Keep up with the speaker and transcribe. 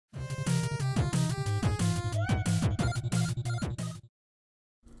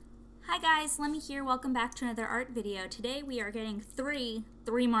Hi guys, Lemmy here. Welcome back to another art video. Today we are getting three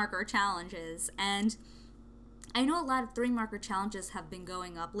marker challenges, and I know a lot of 3-marker challenges have been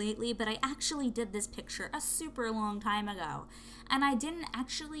going up lately, but I actually did this picture a super long time ago, and I didn't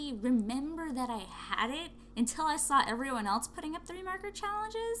actually remember that I had it until I saw everyone else putting up 3-marker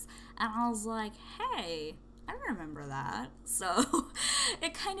challenges, and I was like, hey, I remember that. So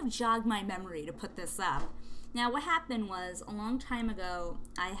it kind of jogged my memory to put this up. Now, what happened was, a long time ago,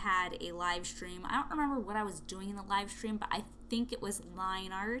 I had a live stream. I don't remember what I was doing in the live stream, but I think it was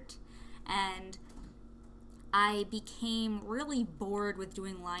line art, and I became really bored with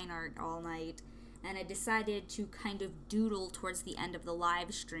doing line art all night, and I decided to kind of doodle towards the end of the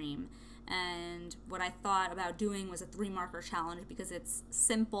live stream. And what I thought about doing was a 3-marker challenge because it's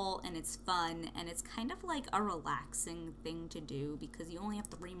simple and it's fun, and it's kind of like a relaxing thing to do because you only have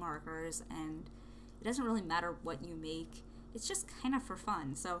 3 markers and it doesn't really matter what you make. It's just kind of for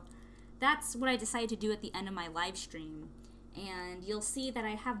fun. So that's what I decided to do at the end of my live stream. And you'll see that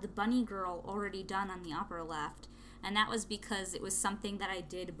I have the bunny girl already done on the upper left. And that was because it was something that I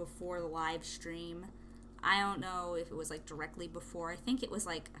did before the live stream. I don't know if it was like directly before. I think it was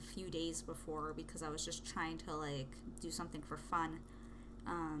like a few days before because I was just trying to like do something for fun.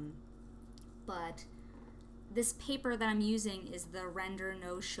 But this paper that I'm using is the Rendr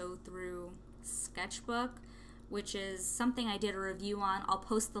No Show Through Sketchbook, which is something I did a review on. I'll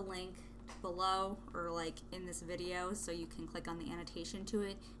post the link below or like in this video so you can click on the annotation to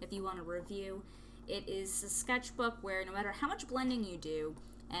it if you want a review. It is a sketchbook where no matter how much blending you do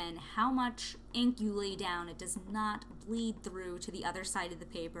and how much ink you lay down, it does not bleed through to the other side of the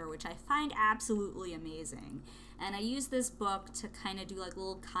paper, which I find absolutely amazing. And I use this book to kind of do like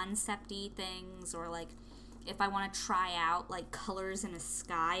little concept-y things, or like if I want to try out like colors in a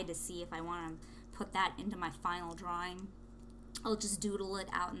sky to see if I want to put that into my final drawing, I'll just doodle it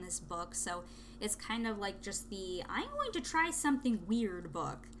out in this book. So it's kind of like just the I'm going to try something weird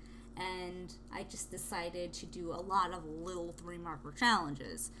book. And I just decided to do a lot of little 3-marker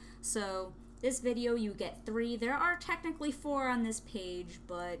challenges. So this video you get 3. There are technically 4 on this page,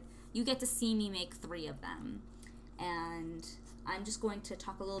 but you get to see me make 3 of them. And I'm just going to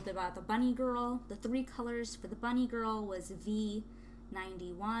talk a little bit about the bunny girl. The 3 colors for the bunny girl was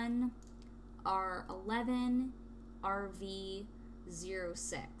V91, R11,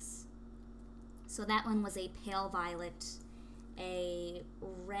 RV06. So that one was a pale violet, a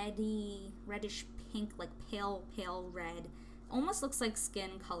reddish pink, like pale red, almost looks like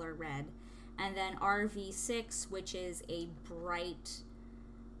skin color red, and then RV6, which is a bright,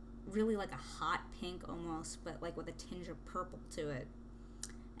 really like a hot pink almost, but like with a tinge of purple to it.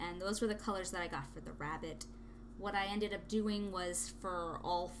 And those were the colors that I got for the rabbit. What I ended up doing was, for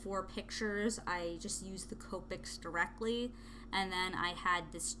all 4 pictures, I just used the Copics directly, and then I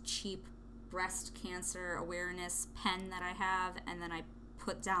had this cheap breast cancer awareness pen that I have, and then I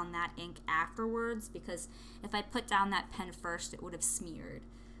put down that ink afterwards, because if I put down that pen first it would have smeared.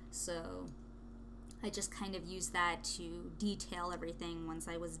 So I just kind of used that to detail everything once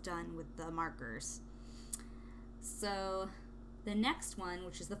I was done with the markers. So the next one,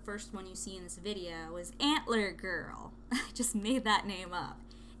 which is the first one you see in this video, is Antler Girl. I just made that name up.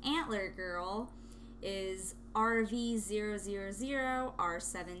 Antler Girl is RV000,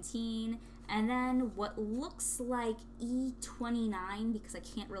 R17, and then what looks like E29, because I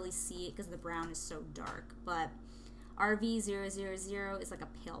can't really see it because the brown is so dark, but RV000 is like a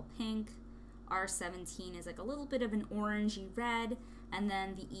pale pink, R17 is like a little bit of an orangey red, and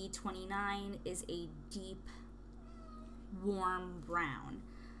then the E29 is a deep, warm brown.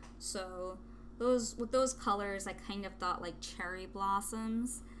 So with those colors, I kind of thought like cherry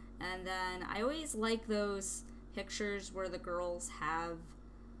blossoms. And then I always like those pictures where the girls have,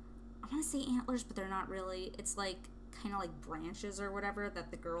 I want to say antlers, but they're not really. It's like kind of like branches or whatever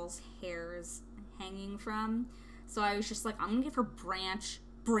that the girl's hair is hanging from. So I was just like, I'm gonna give her branch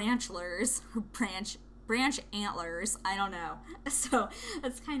antlers. I don't know. So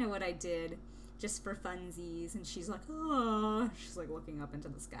that's kind of what I did, just for funsies. And she's like, oh, she's like looking up into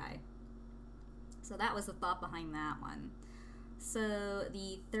the sky. So that was the thought behind that one. So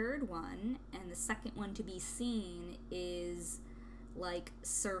the third one, and the second one to be seen, is like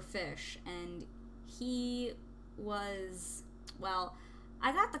Sir Fish, and he was, well,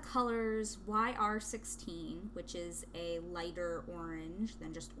 I got the colors YR16, which is a lighter orange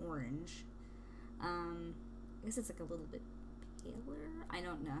than just orange. I guess it's like a little bit paler. I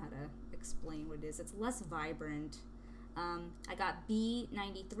don't know how to explain what it is. It's less vibrant. I got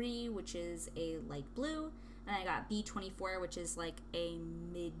B93, which is a light blue, and I got B24, which is like a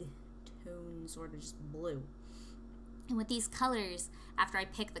mid-tone sort of just blue. And with these colors, after I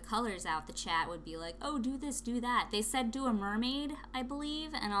pick the colors out, the chat would be like, oh, do this, do that. They said do a mermaid, I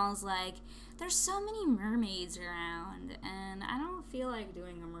believe, and I was like, there's so many mermaids around, and I don't feel like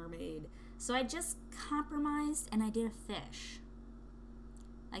doing a mermaid. So I just compromised, and I did a fish.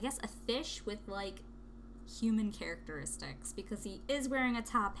 I guess a fish with, like, human characteristics, because he is wearing a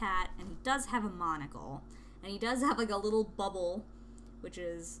top hat, and he does have a monocle, and he does have, like, a little bubble, which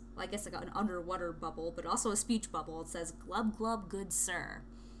is, I guess, like an underwater bubble, but also a speech bubble. It says, glub glub good sir.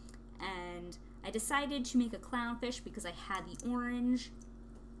 And I decided to make a clownfish because I had the orange,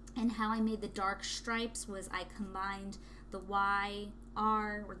 and how I made the dark stripes was I combined the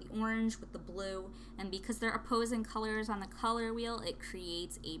YR, or the orange, with the blue, and because they're opposing colors on the color wheel, it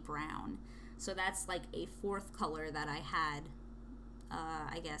creates a brown. So that's like a fourth color that I had,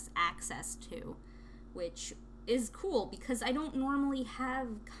 I guess, access to, which is cool because I don't normally have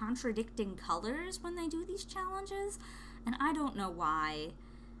contradicting colors when I do these challenges, and I don't know why.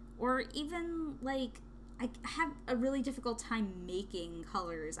 Or even, like, I have a really difficult time making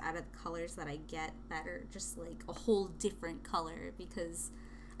colors out of the colors that I get that are just, like, a whole different color, because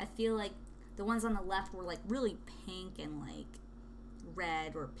I feel like the ones on the left were, like, really pink and, like,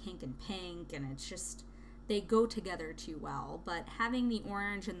 red, or pink and pink, and it's just, they go together too well. But having the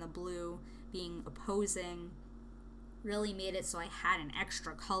orange and the blue being opposing really made it so I had an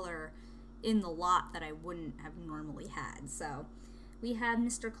extra color in the lot that I wouldn't have normally had. So we have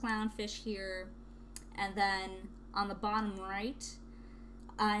Mr. Clownfish here, and then on the bottom right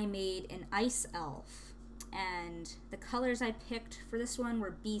I made an ice elf, and the colors I picked for this one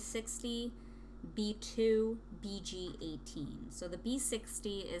were B60, B2, BG18. So the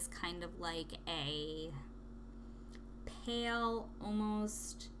B60 is kind of like a pale,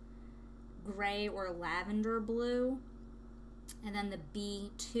 almost gray or lavender blue, and then the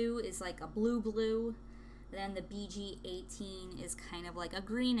B2 is like a blue, then the BG18 is kind of like a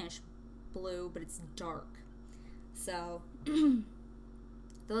greenish blue, but it's dark. So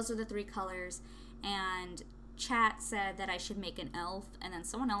those are the three colors, and chat said that I should make an elf, and then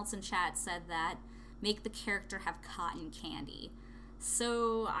someone else in chat said that make the character have cotton candy.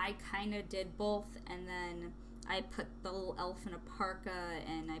 So I kind of did both, and then I put the little elf in a parka,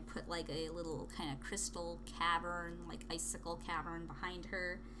 and I put like a little kind of crystal cavern, like icicle cavern behind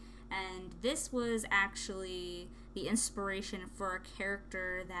her. And this was actually the inspiration for a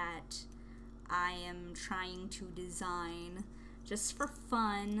character that I am trying to design just for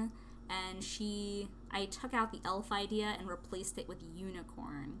fun. And I took out the elf idea and replaced it with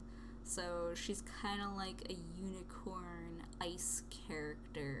unicorn. So she's kind of like a unicorn ice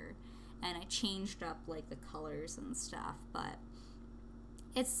character. And I changed up like the colors and stuff, but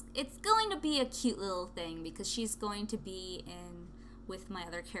it's going to be a cute little thing because she's going to be in with my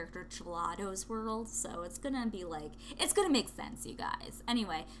other character Gelato's world, so it's gonna be like, it's gonna make sense, you guys.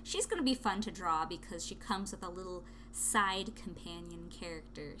 Anyway, she's gonna be fun to draw because she comes with a little side companion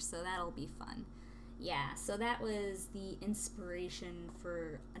character, so that'll be fun. Yeah, so that was the inspiration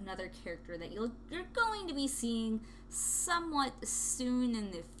for another character that you're going to be seeing somewhat soon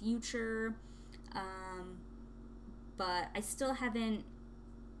in the future, but I still haven't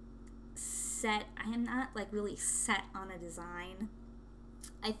I am not like really set on a design.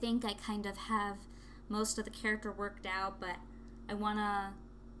 I think I kind of have most of the character worked out, but I want to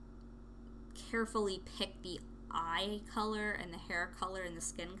carefully pick the eye color and the hair color and the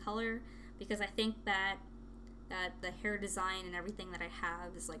skin color, because I think that the hair design and everything that I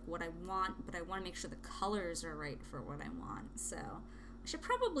have is like what I want, but I want to make sure the colors are right for what I want. So I should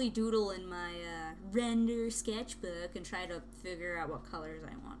probably doodle in my Rendr sketchbook and try to figure out what colors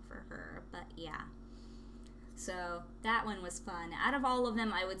I want for her, but yeah. So that one was fun. Out of all of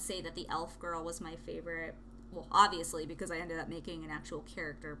them, I would say that the elf girl was my favorite. Well, obviously, because I ended up making an actual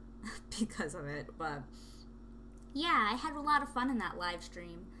character because of it, but yeah, I had a lot of fun in that live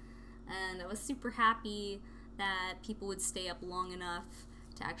stream, and I was super happy that people would stay up long enough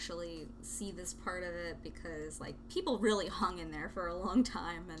to actually see this part of it, because like people really hung in there for a long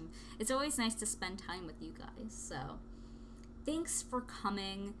time, and it's always nice to spend time with you guys. So thanks for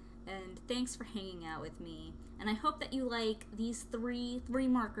coming, and thanks for hanging out with me, and I hope that you like these three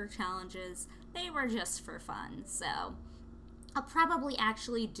marker challenges. They were just for fun, so I'll probably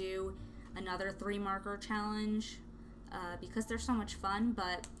actually do another 3 marker challenge because they're so much fun,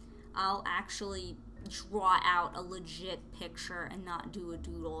 but I'll actually draw out a legit picture and not do a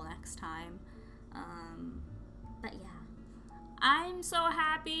doodle next time. But yeah, I'm so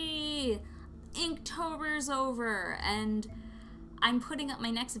happy! Inktober's over, and I'm putting up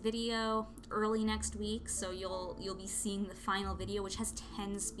my next video early next week, so you'll be seeing the final video, which has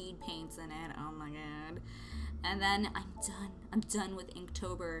 10 speed paints in it. Oh my god. And then I'm done with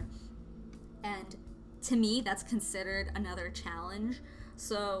Inktober. And to me, that's considered another challenge.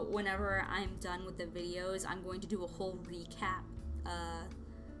 So whenever I'm done with the videos, I'm going to do a whole recap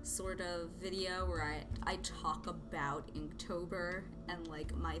sort of video where I talk about Inktober and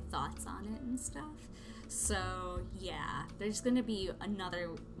like my thoughts on it and stuff. So yeah, there's gonna be another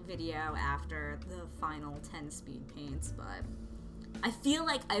video after the final 10 speed paints, but I feel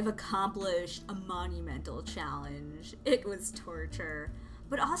like I've accomplished a monumental challenge. It was torture,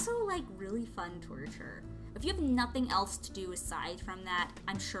 but also like really fun torture. If you have nothing else to do aside from that,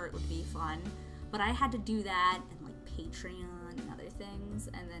 I'm sure it would be fun, but I had to do that and like Patreon and other things,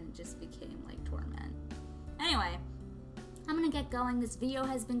 and then it just became like torment. Anyway, I'm gonna get going. This video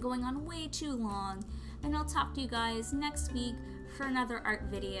has been going on way too long, and I'll talk to you guys next week for another art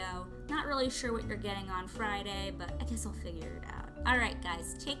video. Not really sure what you're getting on Friday, but I guess I'll figure it out. Alright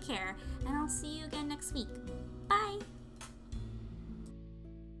guys, take care, and I'll see you again next week. Bye!